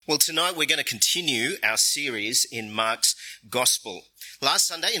Well, tonight we're going to continue our series in Mark's Gospel. Last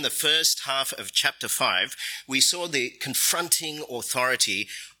Sunday, in the first half of chapter 5, we saw the confronting authority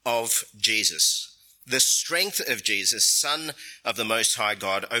of Jesus, the strength of Jesus, Son of the Most High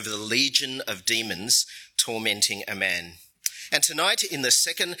God, over the legion of demons tormenting a man. And tonight, in the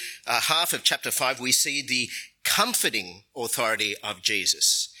second half of chapter 5, we see the comforting authority of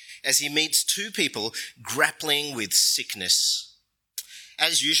Jesus as he meets two people grappling with sickness.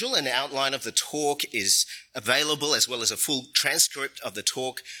 As usual, an outline of the talk is available, as well as a full transcript of the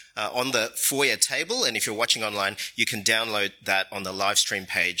talk on the foyer table. And if you're watching online, you can download that on the live stream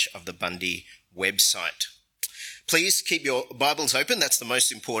page of the Bundy website. Please keep your Bibles open. That's the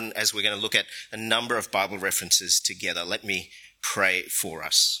most important, as we're going to look at a number of Bible references together. Let me pray for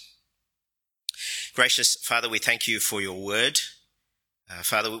us. Gracious Father, we thank you for your word.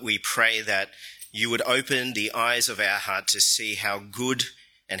 Father, we pray that you would open the eyes of our heart to see how good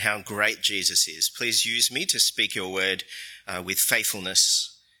and how great Jesus is. Please use me to speak your word with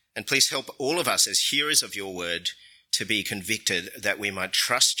faithfulness. And please help all of us as hearers of your word to be convicted that we might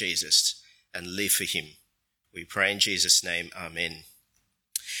trust Jesus and live for him. We pray in Jesus' name, amen.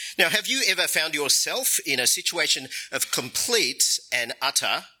 Now, have you ever found yourself in a situation of complete and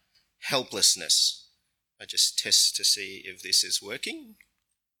utter helplessness? I just test to see if this is working.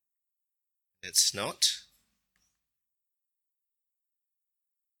 It's not.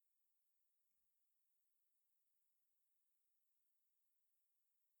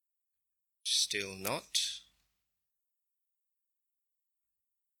 Still not.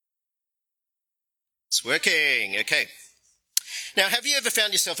 It's working. Okay. Now, have you ever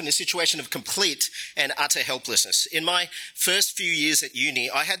found yourself in a situation of complete and utter helplessness? In my first few years at uni,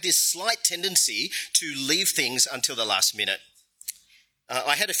 I had this slight tendency to leave things until the last minute.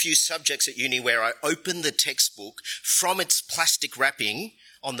 I had a few subjects at uni where I opened the textbook from its plastic wrapping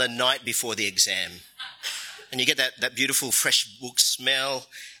on the night before the exam. And you get that beautiful fresh book smell.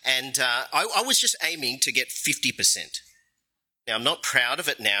 And I was just aiming to get 50%. Now, I'm not proud of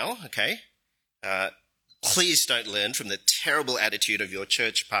it now, okay? Please don't learn from the terrible attitude of your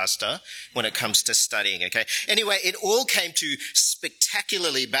church pastor when it comes to studying, okay? Anyway, it all came to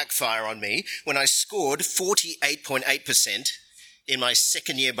spectacularly backfire on me when I scored 48.8% in my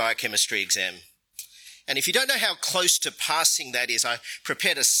second year biochemistry exam. And if you don't know how close to passing that is, I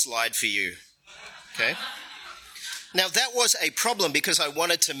prepared a slide for you, okay? Now, that was a problem because I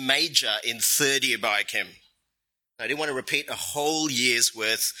wanted to major in third year biochem. I didn't want to repeat a whole year's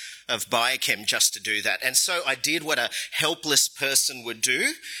worth of biochem just to do that. And so I did what a helpless person would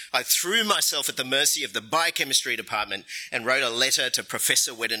do. I threw myself at the mercy of the biochemistry department and wrote a letter to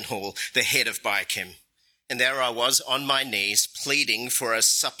Professor Wedenhall, the head of biochem. And there I was on my knees pleading for a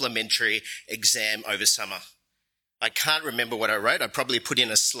supplementary exam over summer. I can't remember what I wrote. I probably put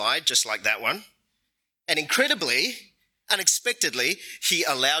in a slide just like that one. And incredibly, unexpectedly, he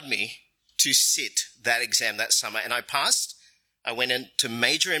allowed me to sit that exam that summer. And I passed. I went in to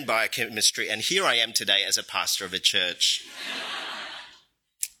major in biochemistry. And here I am today as a pastor of a church.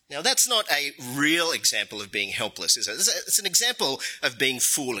 Now, that's not a real example of being helpless, is it? It's an example of being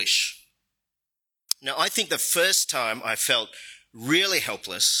foolish. Now, I think the first time I felt really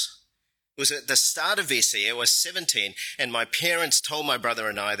helpless was at the start of VC. I was 17, and my parents told my brother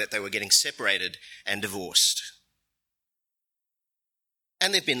and I that they were getting separated and divorced.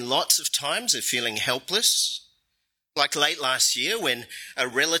 And there've been lots of times of feeling helpless, like late last year when a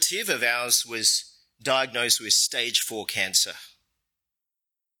relative of ours was diagnosed with stage 4 cancer.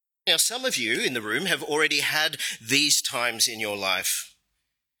 Now, some of you in the room have already had these times in your life.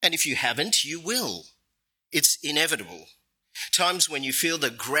 And if you haven't, you will. It's inevitable. Times when you feel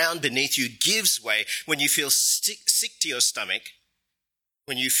the ground beneath you gives way, when you feel sick to your stomach,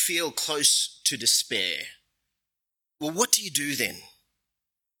 when you feel close to despair. Well, what do you do then?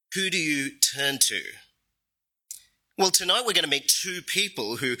 Who do you turn to? Well, tonight we're going to meet two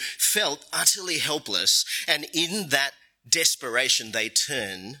people who felt utterly helpless, and in that desperation they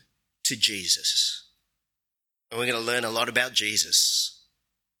turn to Jesus. And we're going to learn a lot about Jesus.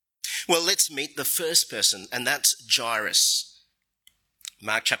 Well, let's meet the first person, and that's Jairus.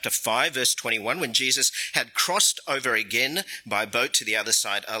 Mark chapter 5, verse 21, when Jesus had crossed over again by boat to the other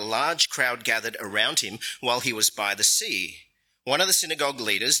side, a large crowd gathered around him while he was by the sea. One of the synagogue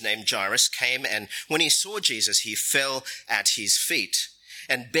leaders, named Jairus, came, and when he saw Jesus, he fell at his feet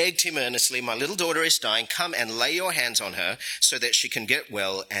and begged him earnestly, "My little daughter is dying. Come and lay your hands on her so that she can get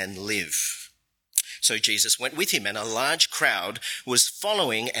well and live." So Jesus went with him, and a large crowd was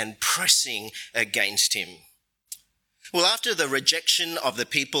following and pressing against him. Well, after the rejection of the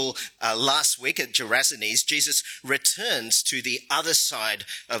people last week at Gerasenes, Jesus returns to the other side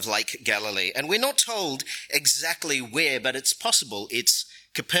of Lake Galilee. And we're not told exactly where, but it's possible it's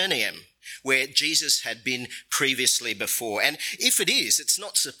Capernaum, where Jesus had been previously before. And if it is, it's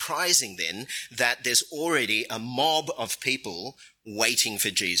not surprising then that there's already a mob of people waiting for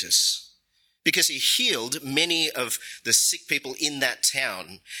Jesus, because he healed many of the sick people in that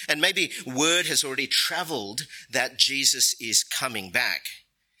town. And maybe word has already traveled that Jesus is coming back.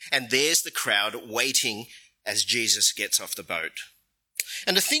 And there's the crowd waiting as Jesus gets off the boat.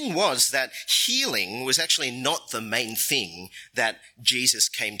 And the thing was that healing was actually not the main thing that Jesus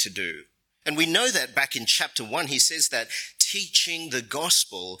came to do. And we know that back in chapter 1, he says that teaching the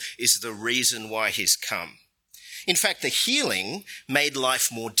gospel is the reason why he's come. In fact, the healing made life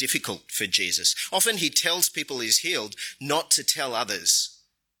more difficult for Jesus. Often he tells people he's healed not to tell others.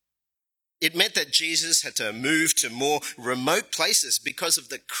 It meant that Jesus had to move to more remote places because of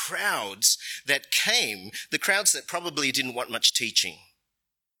the crowds that came, the crowds that probably didn't want much teaching.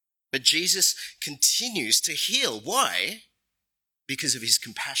 But Jesus continues to heal. Why? Because of his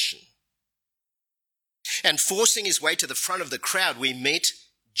compassion. And forcing his way to the front of the crowd, we meet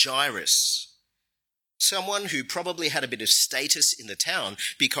Jairus. Someone who probably had a bit of status in the town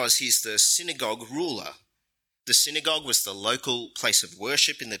because he's the synagogue ruler. The synagogue was the local place of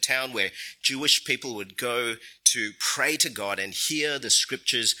worship in the town where Jewish people would go to pray to God and hear the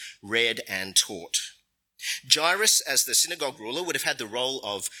scriptures read and taught. Jairus, as the synagogue ruler, would have had the role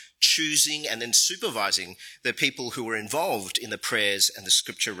of choosing and then supervising the people who were involved in the prayers and the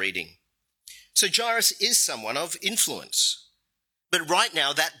scripture reading. So Jairus is someone of influence. But right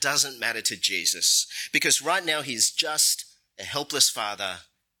now, that doesn't matter to Jesus, because right now he's just a helpless father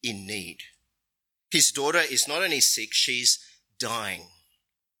in need. His daughter is not only sick, she's dying.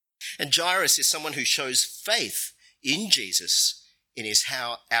 And Jairus is someone who shows faith in Jesus in his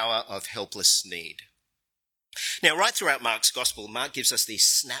hour of helpless need. Now, right throughout Mark's gospel, Mark gives us these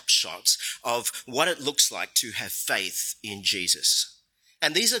snapshots of what it looks like to have faith in Jesus.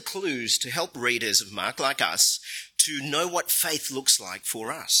 And these are clues to help readers of Mark, like us, to know what faith looks like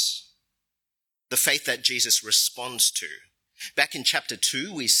for us. The faith that Jesus responds to. Back in chapter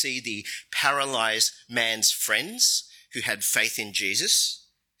 2, we see the paralyzed man's friends who had faith in Jesus.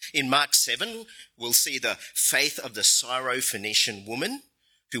 In Mark 7, we'll see the faith of the Syrophoenician woman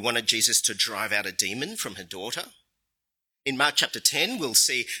who wanted Jesus to drive out a demon from her daughter. In Mark chapter 10, we'll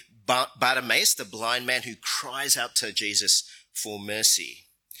see Bartimaeus, the blind man who cries out to Jesus for mercy.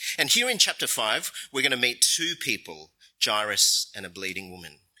 And here in chapter 5, we're going to meet two people, Jairus and a bleeding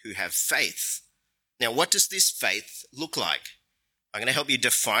woman, who have faith. Now, what does this faith look like? I'm going to help you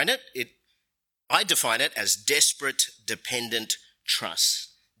define it. I define it as desperate, dependent trust,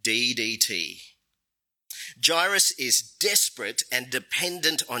 DDT. Jairus is desperate and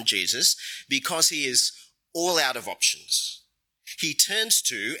dependent on Jesus because he is all out of options. He turns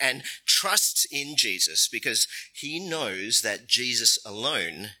to and trusts in Jesus because he knows that Jesus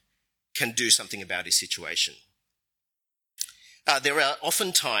alone can do something about his situation. There are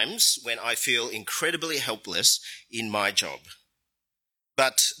often times when I feel incredibly helpless in my job.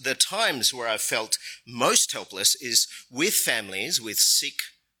 But the times where I've felt most helpless is with families with sick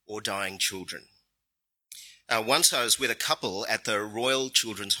or dying children. Once I was with a couple at the Royal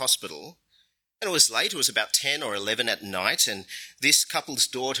Children's Hospital, and it was late. It was about 10 or 11 at night, and this couple's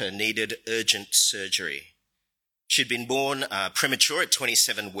daughter needed urgent surgery. She'd been born premature at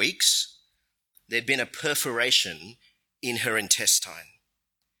 27 weeks. There'd been a perforation in her intestine.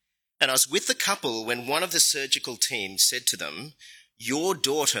 And I was with the couple when one of the surgical team said to them, "Your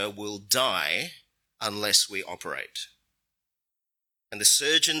daughter will die unless we operate." And the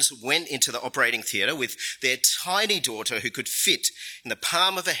surgeons went into the operating theatre with their tiny daughter who could fit in the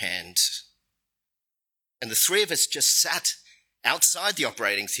palm of a hand. And the three of us just sat outside the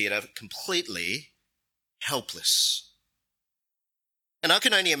operating theatre completely helpless. And I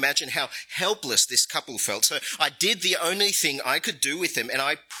can only imagine how helpless this couple felt. So I did the only thing I could do with them, and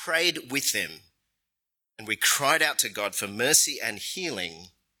I prayed with them. And we cried out to God for mercy and healing.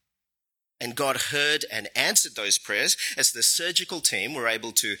 And God heard and answered those prayers as the surgical team were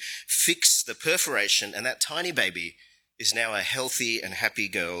able to fix the perforation, and that tiny baby is now a healthy and happy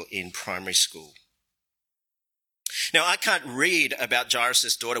girl in primary school. Now, I can't read about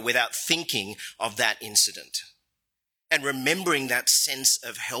Jairus' daughter without thinking of that incident and remembering that sense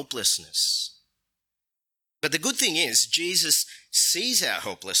of helplessness. But the good thing is, Jesus sees our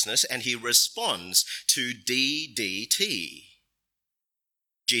helplessness and he responds to DDT.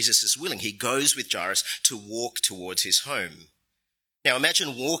 Jesus is willing. He goes with Jairus to walk towards his home. Now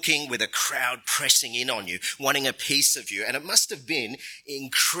imagine walking with a crowd pressing in on you, wanting a piece of you, and it must have been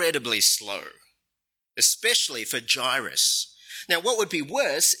incredibly slow, especially for Jairus. Now what would be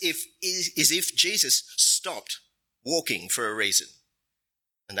worse is if Jesus stopped walking for a reason.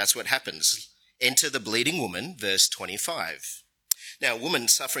 And that's what happens. Enter the bleeding woman, verse 25. Now a woman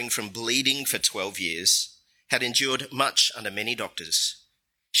suffering from bleeding for 12 years had endured much under many doctors.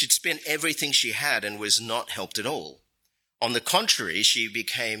 She'd spent everything she had and was not helped at all. On the contrary, she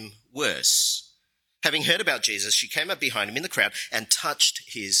became worse. Having heard about Jesus, she came up behind him in the crowd and touched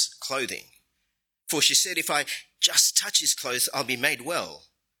his clothing. For she said, if I just touch his clothes, I'll be made well.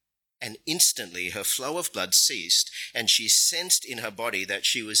 And instantly her flow of blood ceased, and she sensed in her body that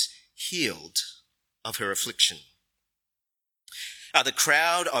she was healed of her affliction. The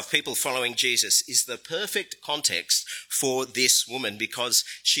crowd of people following Jesus is the perfect context for this woman because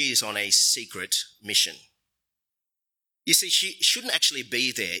she is on a secret mission. You see, she shouldn't actually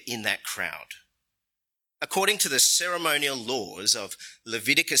be there in that crowd. According to the ceremonial laws of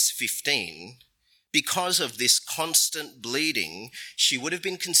Leviticus 15, because of this constant bleeding, she would have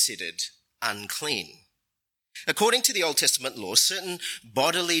been considered unclean. According to the Old Testament law, certain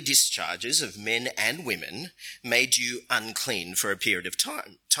bodily discharges of men and women made you unclean for a period of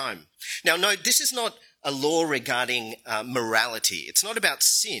time. Now, note, this is not a law regarding morality. It's not about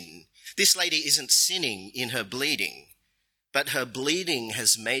sin. This lady isn't sinning in her bleeding, but her bleeding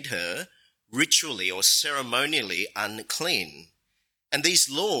has made her ritually or ceremonially unclean. And these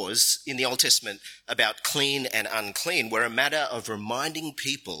laws in the Old Testament about clean and unclean were a matter of reminding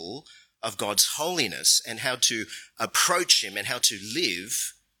people of God's holiness and how to approach him and how to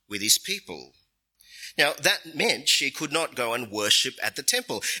live with his people. Now, that meant she could not go and worship at the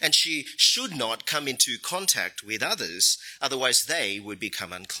temple, and she should not come into contact with others, otherwise they would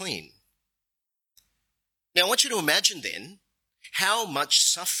become unclean. Now, I want you to imagine then how much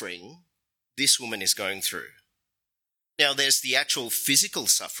suffering this woman is going through. Now, there's the actual physical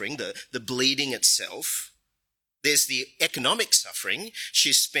suffering, the bleeding itself. There's the economic suffering.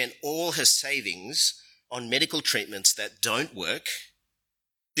 She's spent all her savings on medical treatments that don't work.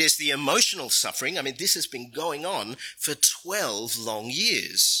 There's the emotional suffering. I mean, this has been going on for 12 long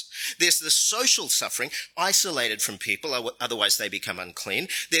years. There's the social suffering, isolated from people, otherwise they become unclean.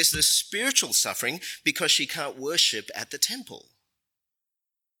 There's the spiritual suffering because she can't worship at the temple.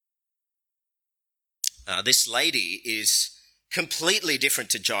 This lady is completely different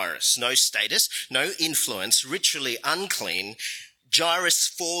to Jairus. No status, no influence, ritually unclean. Jairus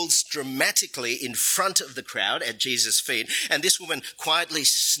falls dramatically in front of the crowd at Jesus' feet, and this woman quietly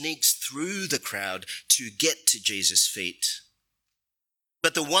sneaks through the crowd to get to Jesus' feet.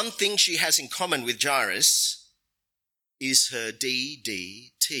 But the one thing she has in common with Jairus is her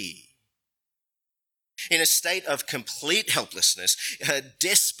DDT. In a state of complete helplessness, her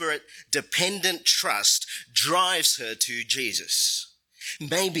desperate, dependent trust drives her to Jesus.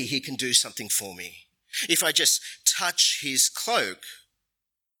 Maybe he can do something for me. If I just touch his cloak.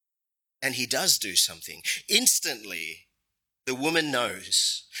 And he does do something. Instantly, the woman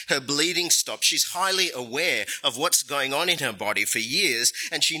knows. Her bleeding stops. She's highly aware of what's going on in her body for years,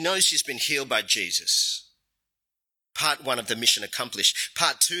 and she knows she's been healed by Jesus. Part 1 of the mission accomplished.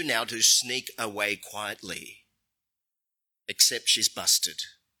 Part 2 now to sneak away quietly. Except she's busted.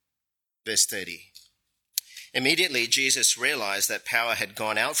 Verse 30. Immediately Jesus realized that power had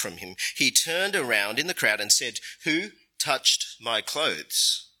gone out from him. He turned around in the crowd and said, "Who touched my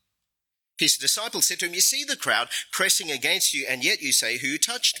clothes?" His disciples said to him, "You see the crowd pressing against you, and yet you say, 'Who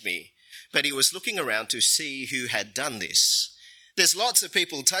touched me?'" But he was looking around to see who had done this. There's lots of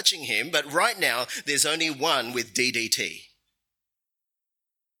people touching him, but right now there's only one with DDT.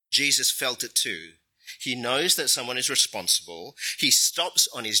 Jesus felt it too. He knows that someone is responsible. He stops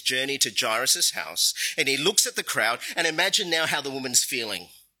on his journey to Jairus' house, and he looks at the crowd, and imagine now how the woman's feeling.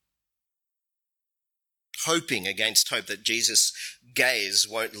 Hoping against hope that Jesus' gaze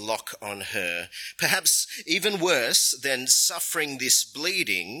won't lock on her. Perhaps even worse than suffering this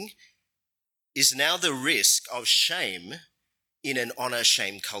bleeding is now the risk of shame in an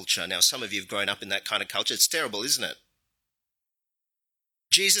honor-shame culture. Now, some of you have grown up in that kind of culture. It's terrible, isn't it?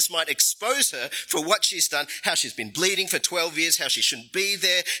 Jesus might expose her for what she's done, how she's been bleeding for 12 years, how she shouldn't be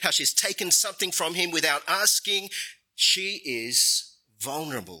there, how she's taken something from him without asking. She is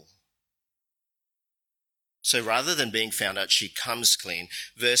vulnerable. So rather than being found out, she comes clean.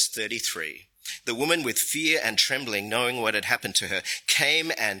 Verse 33. The woman, with fear and trembling, knowing what had happened to her,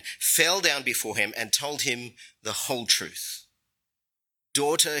 came and fell down before him and told him the whole truth.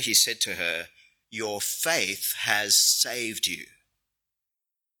 "Daughter," he said to her, "your faith has saved you.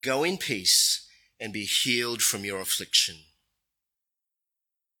 Go in peace and be healed from your affliction."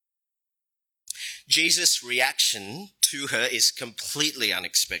 Jesus' reaction to her is completely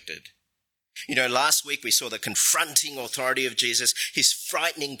unexpected. Last week we saw the confronting authority of Jesus, his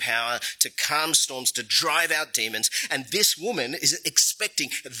frightening power to calm storms, to drive out demons, and this woman is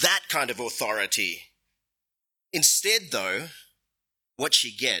expecting that kind of authority. Instead, though, what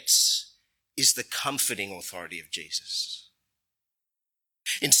she gets is the comforting authority of Jesus.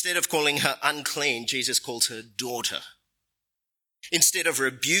 Instead of calling her unclean, Jesus calls her daughter. Instead of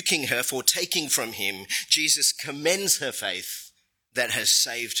rebuking her for taking from him, Jesus commends her faith that has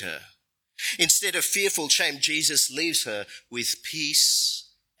saved her. Instead of fearful shame, Jesus leaves her with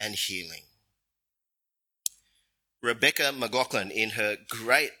peace and healing. Rebecca McLaughlin, in her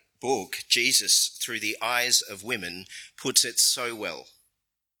great book, Jesus Through the Eyes of Women, puts it so well.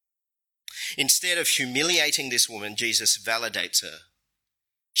 Instead of humiliating this woman, Jesus validates her.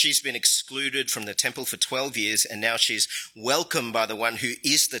 She's been excluded from the temple for 12 years, and now she's welcomed by the one who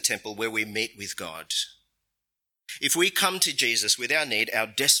is the temple where we meet with God. If we come to Jesus with our need, our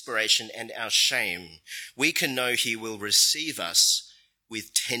desperation, and our shame, we can know he will receive us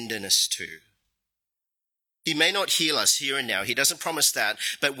with tenderness too. He may not heal us here and now. He doesn't promise that.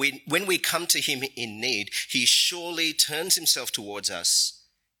 But when we come to him in need, he surely turns himself towards us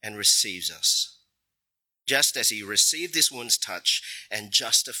and receives us, just as he received this woman's touch and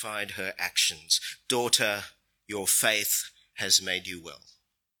justified her actions. Daughter, your faith has made you well.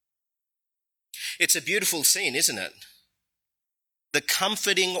 It's a beautiful scene, isn't it? The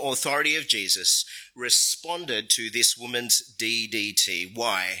comforting authority of Jesus responded to this woman's DDT.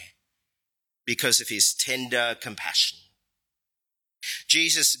 Why? Because of his tender compassion.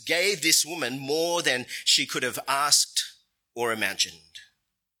 Jesus gave this woman more than she could have asked or imagined.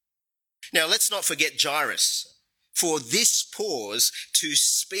 Now, let's not forget Jairus. For this pause to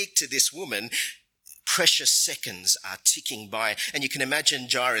speak to this woman, precious seconds are ticking by, and you can imagine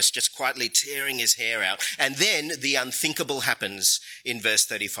Jairus just quietly tearing his hair out. And then the unthinkable happens in verse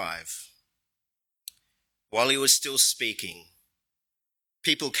 35. While he was still speaking,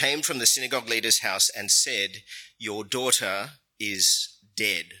 people came from the synagogue leader's house and said, "Your daughter is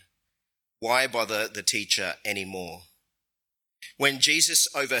dead. Why bother the teacher anymore?" When Jesus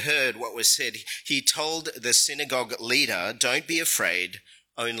overheard what was said, he told the synagogue leader, "Don't be afraid,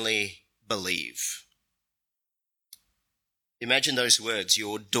 only believe." Imagine those words,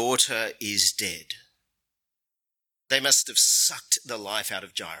 "Your daughter is dead." They must have sucked the life out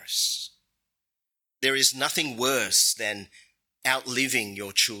of Jairus. There is nothing worse than outliving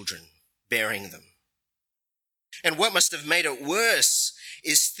your children, bearing them. And what must have made it worse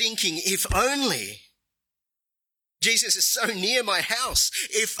is thinking, if only Jesus is so near my house,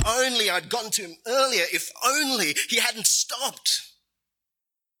 if only I'd gone to him earlier, if only he hadn't stopped.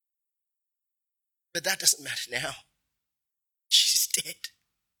 But that doesn't matter now. She's dead.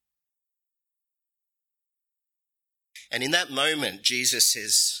 And in that moment, Jesus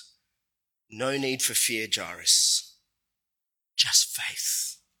says, "No need for fear, Jairus. Just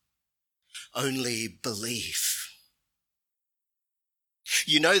faith. Only believe."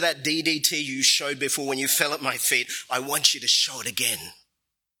 You know that DDT you showed before when you fell at my feet? I want you to show it again.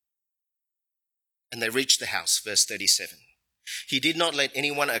 And they reached the house, verse 37. He did not let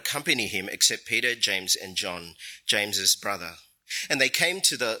anyone accompany him except Peter, James, and John, James's brother. And they came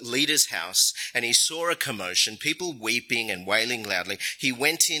to the leader's house, and he saw a commotion, people weeping and wailing loudly. He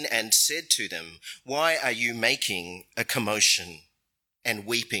went in and said to them, "Why are you making a commotion and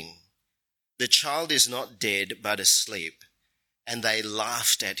weeping? The child is not dead, but asleep." And they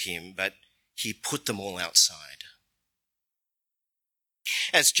laughed at him, but he put them all outside.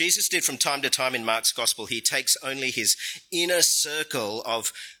 As Jesus did from time to time in Mark's gospel, he takes only his inner circle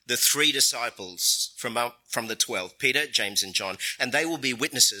of the 3 disciples from the 12, Peter, James, and John, and they will be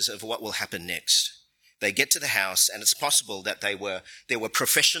witnesses of what will happen next. They get to the house, and it's possible that there were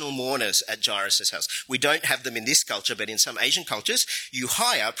professional mourners at Jairus' house. We don't have them in this culture, but in some Asian cultures, you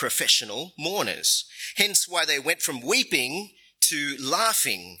hire professional mourners. Hence why they went from weeping to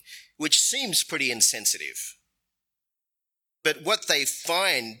laughing, which seems pretty insensitive. But what they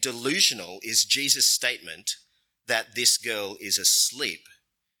find delusional is Jesus' statement that this girl is asleep,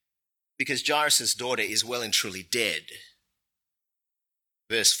 because Jairus' daughter is well and truly dead.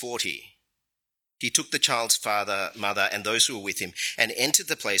 Verse 40, he took the child's father, mother, and those who were with him, and entered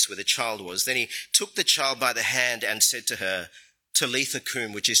the place where the child was. Then he took the child by the hand and said to her, "Talitha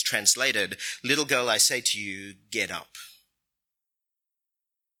cum," which is translated, "Little girl, I say to you, get up."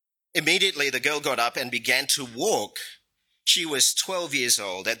 Immediately the girl got up and began to walk. She was 12 years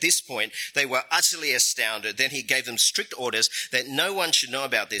old. At this point, they were utterly astounded. Then he gave them strict orders that no one should know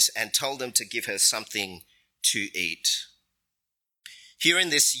about this and told them to give her something to eat. Here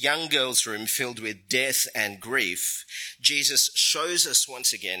in this young girl's room filled with death and grief, Jesus shows us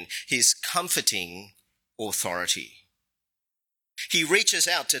once again his comforting authority. He reaches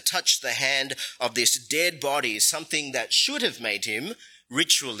out to touch the hand of this dead body, something that should have made him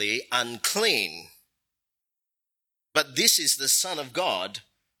ritually unclean. But this is the Son of God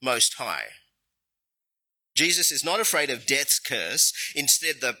Most High. Jesus is not afraid of death's curse.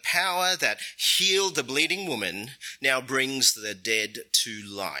 Instead, the power that healed the bleeding woman now brings the dead to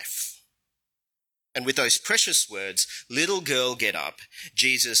life. And with those precious words, "Little girl, get up,"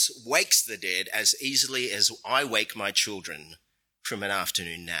 Jesus wakes the dead as easily as I wake my children from an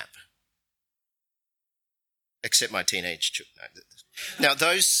afternoon nap. Except my teenage children. Now,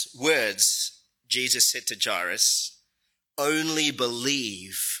 those words Jesus said to Jairus, "Only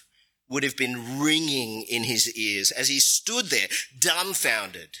believe," would have been ringing in his ears as he stood there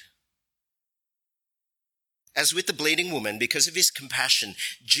dumbfounded. As with the bleeding woman, because of his compassion,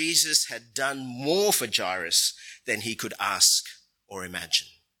 Jesus had done more for Jairus than he could ask or imagine.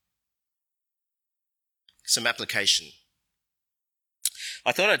 Some application.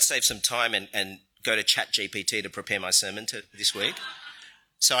 I thought I'd save some time and go to ChatGPT to prepare my sermon this week.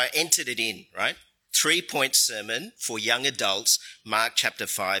 So I entered it in, right? 3-point sermon for young adults, Mark chapter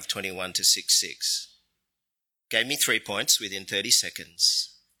 5, 21 to 6:6. Gave me 3 points within 30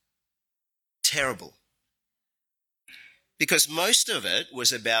 seconds. Terrible. Because most of it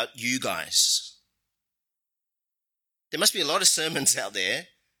was about you guys. There must be a lot of sermons out there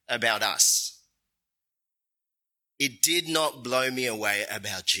about us. It did not blow me away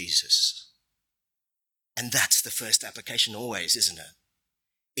about Jesus. And that's the first application always, isn't it?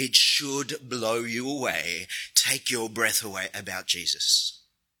 It should blow you away, take your breath away about Jesus.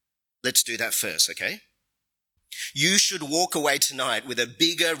 Let's do that first, okay? You should walk away tonight with a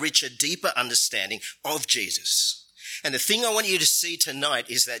bigger, richer, deeper understanding of Jesus. And the thing I want you to see tonight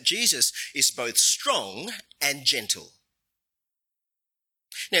is that Jesus is both strong and gentle.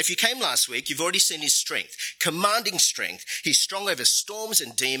 Now, if you came last week, you've already seen his strength, commanding strength. He's strong over storms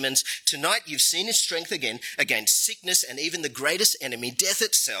and demons. Tonight, you've seen his strength again against sickness and even the greatest enemy, death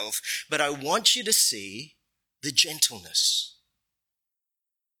itself. But I want you to see the gentleness.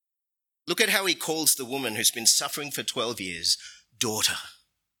 Look at how he calls the woman who's been suffering for 12 years, daughter.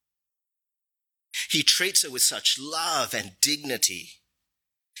 He treats her with such love and dignity,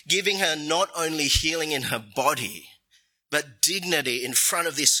 giving her not only healing in her body, but dignity in front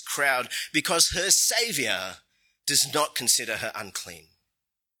of this crowd because her Saviour does not consider her unclean.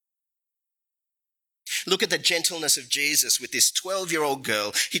 Look at the gentleness of Jesus with this 12-year-old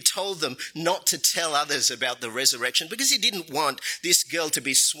girl. He told them not to tell others about the resurrection because he didn't want this girl to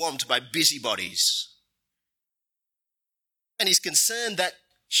be swamped by busybodies. And he's concerned that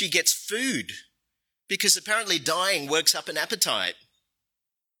she gets food because apparently dying works up an appetite.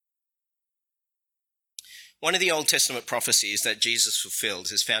 One of the Old Testament prophecies that Jesus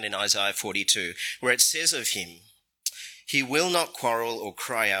fulfilled is found in Isaiah 42, where it says of him, "He will not quarrel or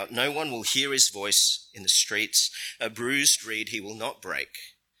cry out. No one will hear his voice in the streets. A bruised reed he will not break,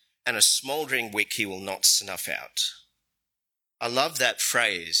 and a smouldering wick he will not snuff out." I love that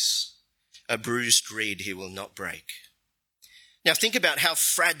phrase, a bruised reed he will not break. Now think about how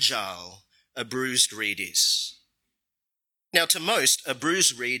fragile a bruised reed is. Now, to most, a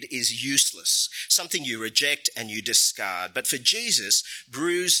bruised reed is useless, something you reject and you discard. But for Jesus,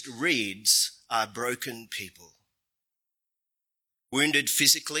 bruised reeds are broken people. Wounded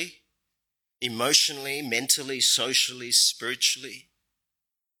physically, emotionally, mentally, socially, spiritually.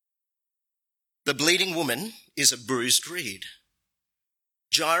 The bleeding woman is a bruised reed.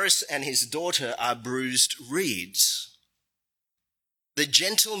 Jairus and his daughter are bruised reeds. The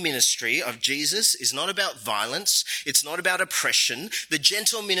gentle ministry of Jesus is not about violence. It's not about oppression. The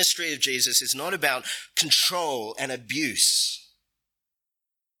gentle ministry of Jesus is not about control and abuse.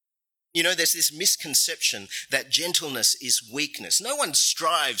 You know, there's this misconception that gentleness is weakness. No one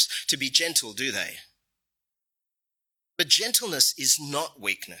strives to be gentle, do they? But gentleness is not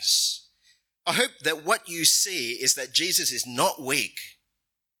weakness. I hope that what you see is that Jesus is not weak.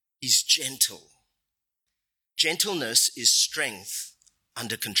 He's gentle. Gentleness is strength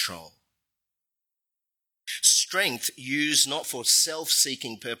under control. Strength used not for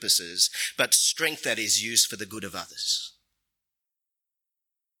self-seeking purposes, but strength that is used for the good of others.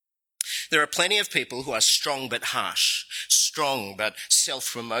 There are plenty of people who are strong but harsh, strong but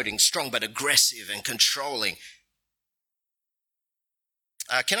self-promoting, strong but aggressive and controlling.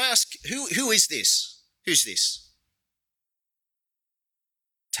 Can I ask, who is this? Who's this?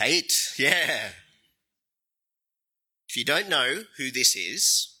 Tate, yeah. If you don't know who this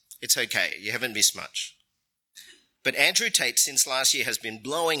is, it's okay. You haven't missed much. But Andrew Tate, since last year, has been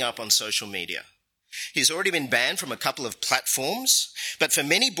blowing up on social media. He's already been banned from a couple of platforms, but for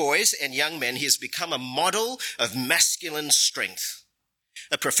many boys and young men, he has become a model of masculine strength.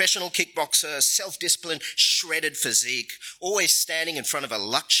 A professional kickboxer, self-disciplined, shredded physique, always standing in front of a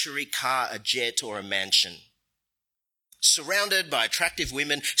luxury car, a jet, or a mansion. Surrounded by attractive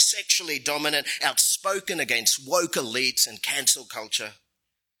women, sexually dominant, outspoken against woke elites and cancel culture.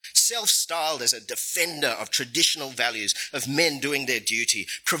 Self-styled as a defender of traditional values of men doing their duty,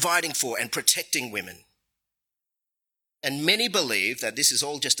 providing for and protecting women. And many believe that this is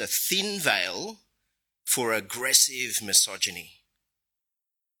all just a thin veil for aggressive misogyny.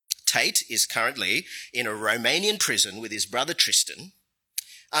 Tate is currently in a Romanian prison with his brother Tristan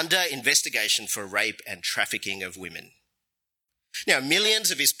under investigation for rape and trafficking of women. Now,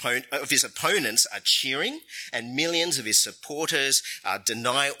 millions of his opponents are cheering, and millions of his supporters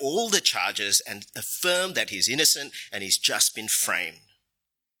deny all the charges and affirm that he's innocent and he's just been framed.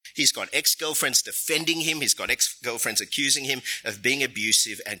 He's got ex-girlfriends defending him. He's got ex-girlfriends accusing him of being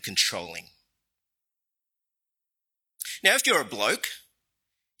abusive and controlling. Now, if you're a bloke,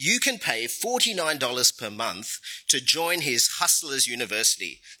 you can pay $49 per month to join his Hustlers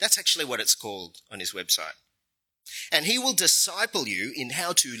University. That's actually what it's called on his website. And he will disciple you in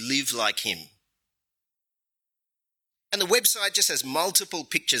how to live like him. And the website just has multiple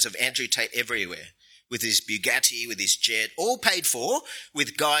pictures of Andrew Tate everywhere, with his Bugatti, with his jet, all paid for,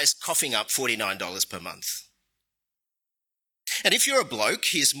 with guys coughing up $49 per month. And if you're a bloke,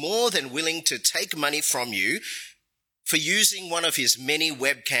 he's more than willing to take money from you for using one of his many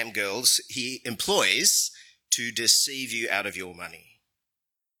webcam girls he employs to deceive you out of your money.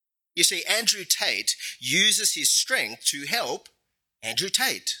 You see, Andrew Tate uses his strength to help Andrew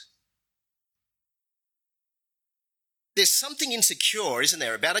Tate. There's something insecure, isn't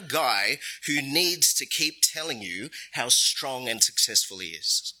there, about a guy who needs to keep telling you how strong and successful he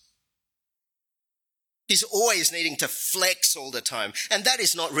is. He's always needing to flex all the time, and that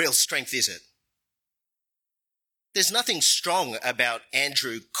is not real strength, is it? There's nothing strong about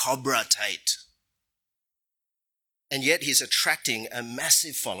Andrew Cobra Tate. And yet he's attracting a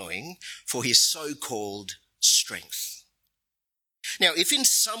massive following for his so-called strength. Now, if in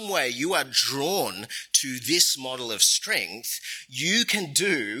some way you are drawn to this model of strength, you can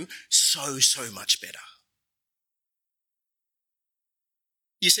do so much better.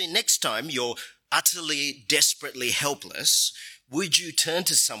 You see, next time you're utterly, desperately helpless, would you turn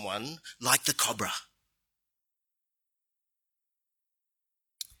to someone like the Cobra?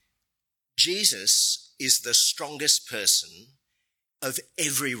 Jesus is the strongest person of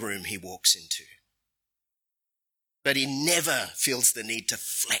every room he walks into. But he never feels the need to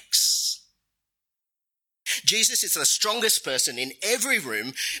flex. Jesus is the strongest person in every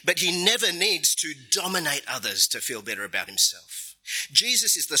room, but he never needs to dominate others to feel better about himself.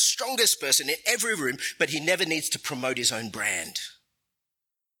 Jesus is the strongest person in every room, but he never needs to promote his own brand.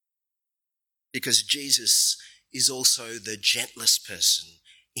 Because Jesus is also the gentlest person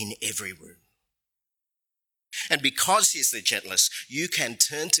in every room. And because he's the gentlest, you can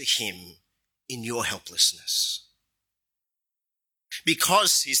turn to him in your helplessness.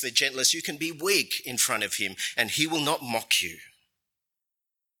 Because he's the gentlest, you can be weak in front of him and he will not mock you.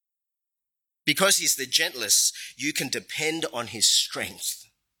 Because he's the gentlest, you can depend on his strength,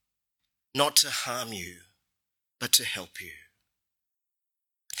 not to harm you, but to help you.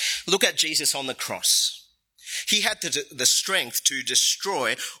 Look at Jesus on the cross. He had the strength to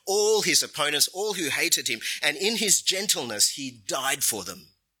destroy all his opponents, all who hated him, and in his gentleness, he died for them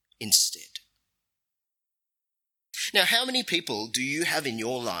instead. Now, how many people do you have in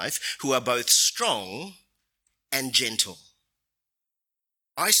your life who are both strong and gentle?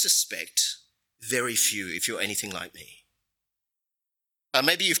 I suspect very few, if you're anything like me.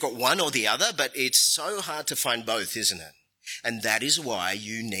 Maybe you've got one or the other, but it's so hard to find both, isn't it? And that is why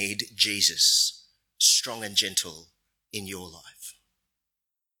you need Jesus, strong and gentle in your life.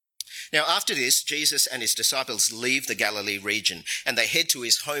 Now, after this, Jesus and his disciples leave the Galilee region and they head to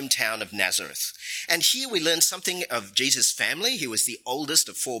his hometown of Nazareth. And here we learn something of Jesus' family. He was the oldest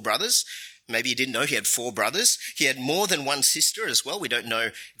of 4 brothers. Maybe you didn't know he had 4 brothers. He had more than one sister as well. We don't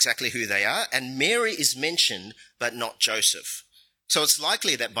know exactly who they are. And Mary is mentioned, but not Joseph. So it's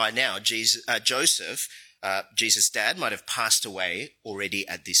likely that by now Joseph, Jesus' dad, might have passed away already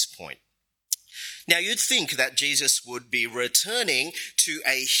at this point. Now, you'd think that Jesus would be returning to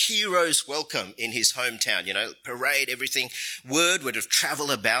a hero's welcome in his hometown, parade, everything. Word would have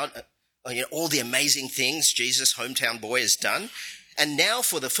traveled about, all the amazing things Jesus' hometown boy has done. And now,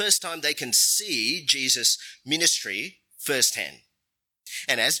 for the first time, they can see Jesus' ministry firsthand.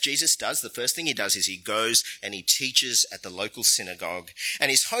 And as Jesus does, the first thing he does is he goes and he teaches at the local synagogue.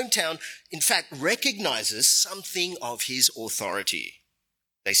 And his hometown, in fact, recognizes something of his authority.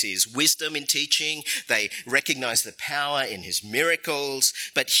 They see his wisdom in teaching. They recognize the power in his miracles.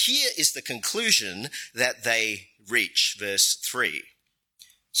 But here is the conclusion that they reach, verse 3.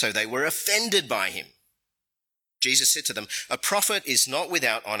 So they were offended by him. Jesus said to them, "A prophet is not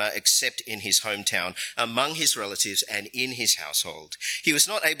without honor except in his hometown, among his relatives and in his household." He was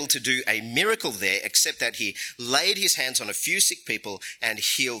not able to do a miracle there except that he laid his hands on a few sick people and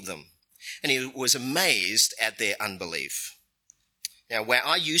healed them. And he was amazed at their unbelief. Now, where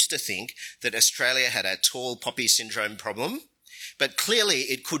I used to think that Australia had a tall poppy syndrome problem, but clearly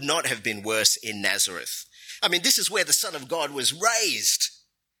it could not have been worse in Nazareth. I mean, this is where the Son of God was raised.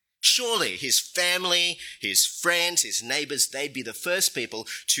 Surely his family, his friends, his neighbors, they'd be the first people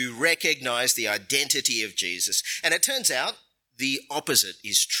to recognize the identity of Jesus. And it turns out the opposite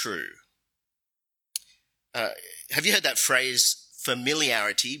is true. Have you heard that phrase,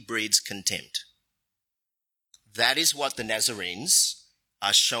 familiarity breeds contempt? That is what the Nazarenes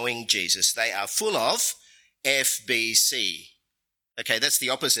are showing Jesus. They are full of FBC. Okay, that's the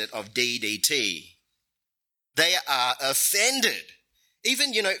opposite of DDT. They are offended.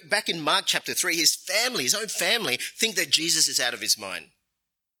 Even, back in Mark chapter 3, his own family, think that Jesus is out of his mind.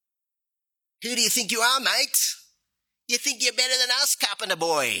 Who do you think you are, mate? You think you're better than us, carpenter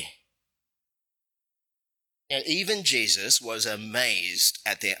boy? Now, even Jesus was amazed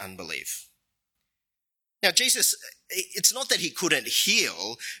at their unbelief. Now, Jesus, it's not that he couldn't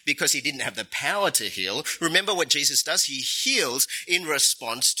heal because he didn't have the power to heal. Remember what Jesus does? He heals in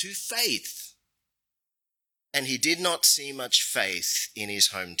response to faith. And he did not see much faith in his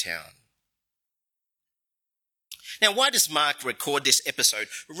hometown. Now, why does Mark record this episode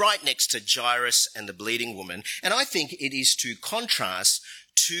right next to Jairus and the bleeding woman? And I think it is to contrast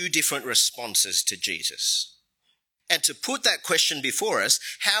two different responses to Jesus. And to put that question before us,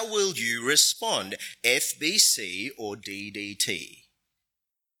 how will you respond, FBC or DDT?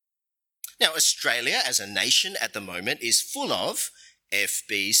 Now, Australia as a nation at the moment is full of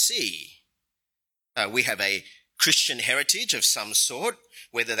FBC. We have a Christian heritage of some sort,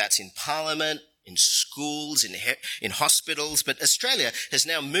 whether that's in parliament, in schools, in hospitals, but Australia has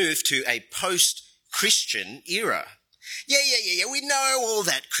now moved to a post-Christian era. Yeah, we know all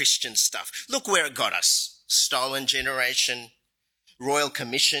that Christian stuff. Look where it got us. Stolen generation, Royal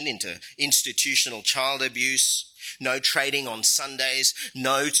Commission into institutional child abuse, no trading on Sundays,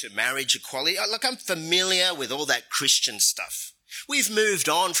 no to marriage equality. Look, I'm familiar with all that Christian stuff. We've moved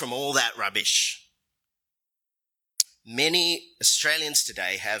on from all that rubbish. Many Australians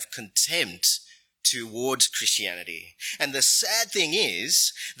today have contempt towards Christianity. And the sad thing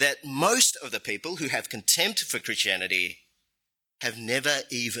is that most of the people who have contempt for Christianity have never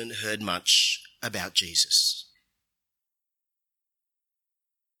even heard much about Jesus.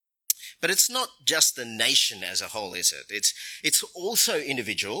 But it's not just the nation as a whole, is it? It's also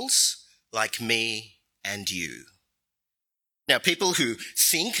individuals like me and you. Now, people who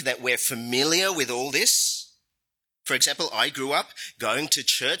think that we're familiar with all this. For example, I grew up going to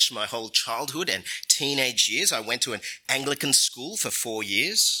church my whole childhood and teenage years. I went to an Anglican school for 4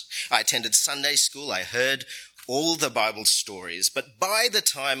 years. I attended Sunday school. I heard all the Bible stories. But by the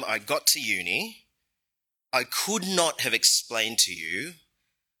time I got to uni, I could not have explained to you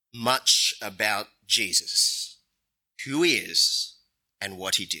much about Jesus, who he is and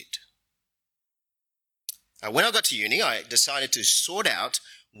what he did. When I got to uni, I decided to sort out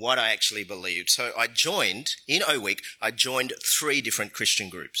what I actually believed. So in O Week, I joined 3 different Christian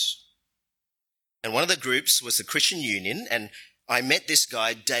groups. And one of the groups was the Christian Union, and I met this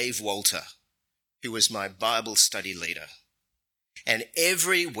guy, Dave Walter, who was my Bible study leader. And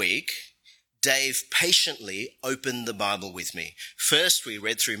every week, Dave patiently opened the Bible with me. First, we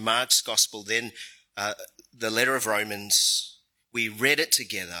read through Mark's Gospel, then the letter of Romans. We read it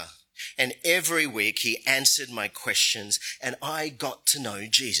together. And every week he answered my questions and I got to know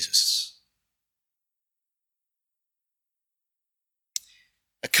Jesus.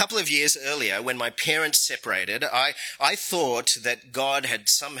 A couple of years earlier, when my parents separated, I thought that God had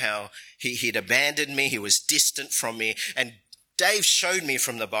somehow, he'd abandoned me, he was distant from me. And Dave showed me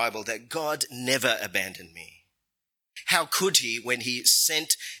from the Bible that God never abandoned me. How could he when he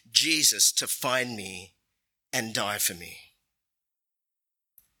sent Jesus to find me and die for me?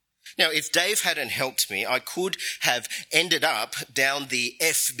 Now, if Dave hadn't helped me, I could have ended up down the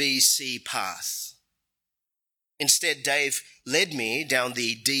FBC path. Instead, Dave led me down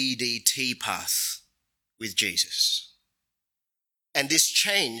the DDT path with Jesus. And this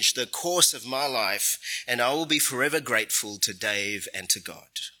changed the course of my life, and I will be forever grateful to Dave and to God.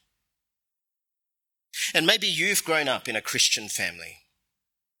 And maybe you've grown up in a Christian family.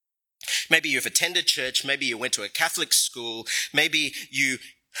 Maybe you've attended church, maybe you went to a Catholic school, maybe you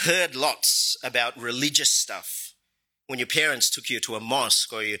heard lots about religious stuff when your parents took you to a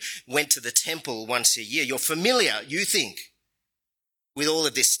mosque or you went to the temple once a year. You're familiar, you think, with all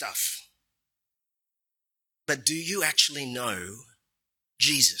of this stuff. But do you actually know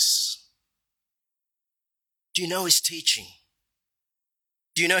Jesus? Do you know his teaching?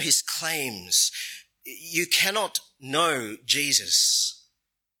 Do you know his claims? You cannot know Jesus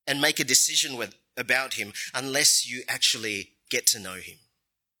and make a decision about him unless you actually get to know him.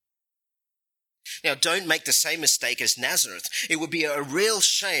 Now, don't make the same mistake as Nazareth. It would be a real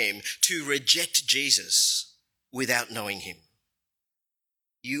shame to reject Jesus without knowing him.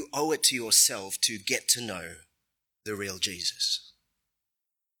 You owe it to yourself to get to know the real Jesus.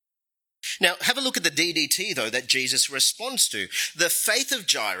 Now, have a look at the DDT, though, that Jesus responds to. The faith of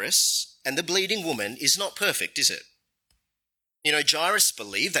Jairus and the bleeding woman is not perfect, is it? You know, Jairus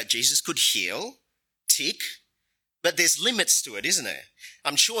believed that Jesus could heal, tick, but there's limits to it, isn't there?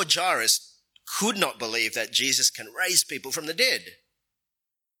 I'm sure Jairus could not believe that Jesus can raise people from the dead.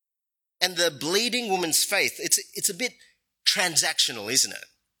 And the bleeding woman's faith, it's a bit transactional, isn't it?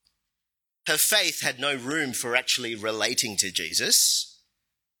 Her faith had no room for actually relating to Jesus.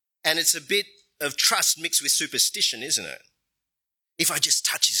 And it's a bit of trust mixed with superstition, isn't it? If I just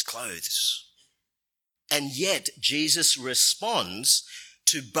touch his clothes. And yet Jesus responds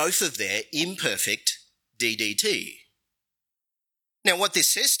to both of their imperfect DDT. Now, what this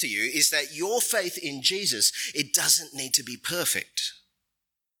says to you is that your faith in Jesus, it doesn't need to be perfect.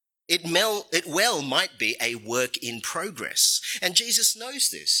 It well might be a work in progress. And Jesus knows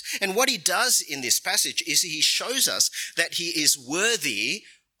this. And what he does in this passage is he shows us that he is worthy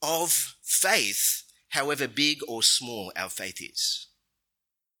of faith, however big or small our faith is.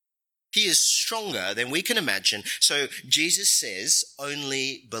 He is stronger than we can imagine. So Jesus says,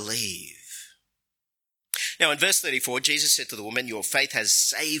 only believe. Now in verse 34, Jesus said to the woman, your faith has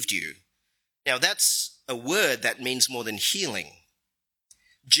saved you. Now that's a word that means more than healing.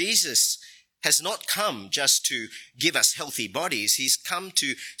 Jesus has not come just to give us healthy bodies. He's come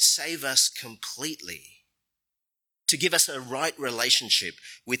to save us completely, to give us a right relationship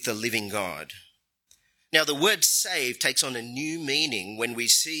with the living God. Now, the word save takes on a new meaning when we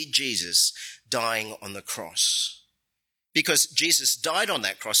see Jesus dying on the cross, because Jesus died on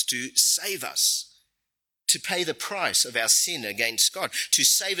that cross to save us, to pay the price of our sin against God, to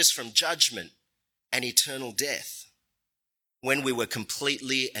save us from judgment and eternal death when we were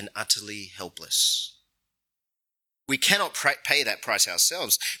completely and utterly helpless. We cannot pay that price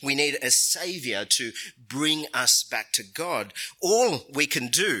ourselves. We need a savior to bring us back to God. All we can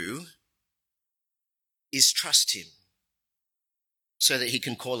do is trust him so that he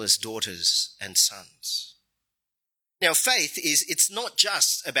can call us daughters and sons. Now, faith it's not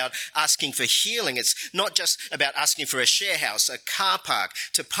just about asking for healing. It's not just about asking for a share house, a car park,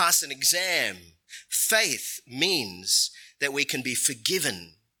 to pass an exam. Faith means that we can be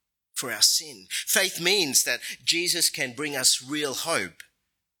forgiven for our sin. Faith means that Jesus can bring us real hope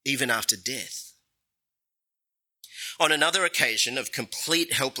even after death. On another occasion of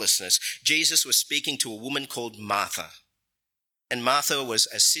complete helplessness, Jesus was speaking to a woman called Martha. And Martha was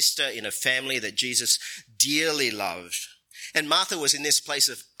a sister in a family that Jesus dearly loved. And Martha was in this place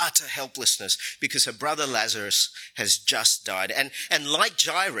of utter helplessness because her brother Lazarus has just died. And like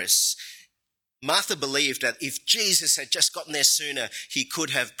Jairus, Martha believed that if Jesus had just gotten there sooner, he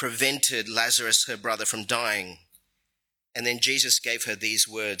could have prevented Lazarus, her brother, from dying. And then Jesus gave her these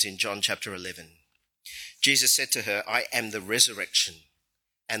words in John chapter 11. Jesus said to her, I am the resurrection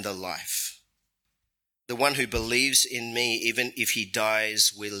and the life. The one who believes in me, even if he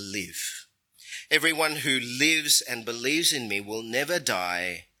dies, will live. Everyone who lives and believes in me will never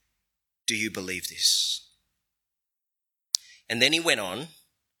die. Do you believe this? And then he went on,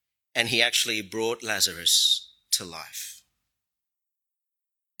 and he actually brought Lazarus to life.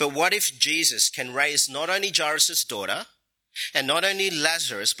 But what if Jesus can raise not only Jairus' daughter and not only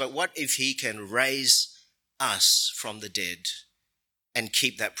Lazarus, but what if he can raise us from the dead and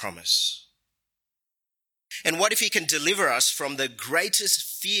keep that promise? And what if he can deliver us from the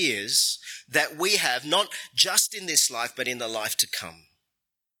greatest fears that we have, not just in this life, but in the life to come?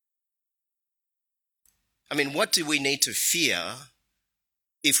 I mean, what do we need to fear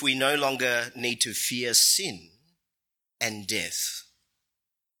if we no longer need to fear sin and death?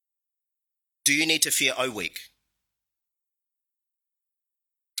 Do you need to fear O Week?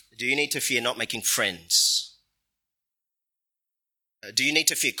 Do you need to fear not making friends? Do you need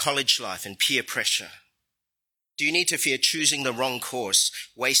to fear college life and peer pressure? Do you need to fear choosing the wrong course,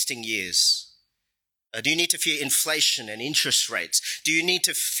 wasting years? Do you need to fear inflation and interest rates? Do you need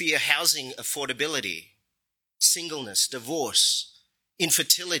to fear housing affordability, singleness, divorce,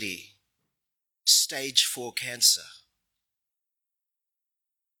 infertility, stage 4 cancer?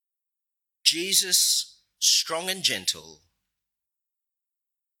 Jesus, strong and gentle,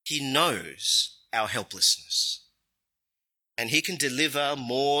 he knows our helplessness, and he can deliver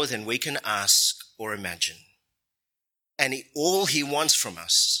more than we can ask or imagine. And all he wants from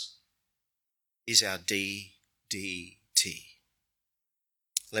us is our DDT.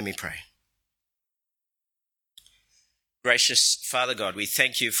 Let me pray. Gracious Father God, we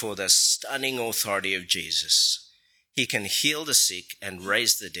thank you for the stunning authority of Jesus. He can heal the sick and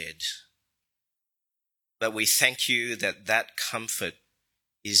raise the dead. But we thank you that that comfort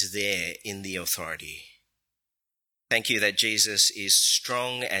is there in the authority. Thank you that Jesus is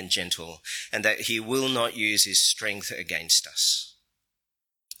strong and gentle and that he will not use his strength against us.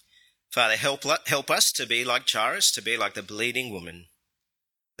 Father, help us to be like Jairus, to be like the bleeding woman,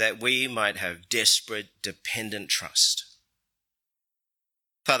 that we might have desperate, dependent trust.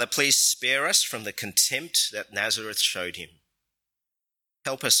 Father, please spare us from the contempt that Nazareth showed him.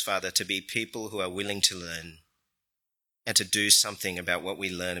 Help us, Father, to be people who are willing to learn and to do something about what we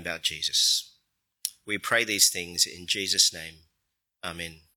learn about Jesus. We pray these things in Jesus' name. Amen.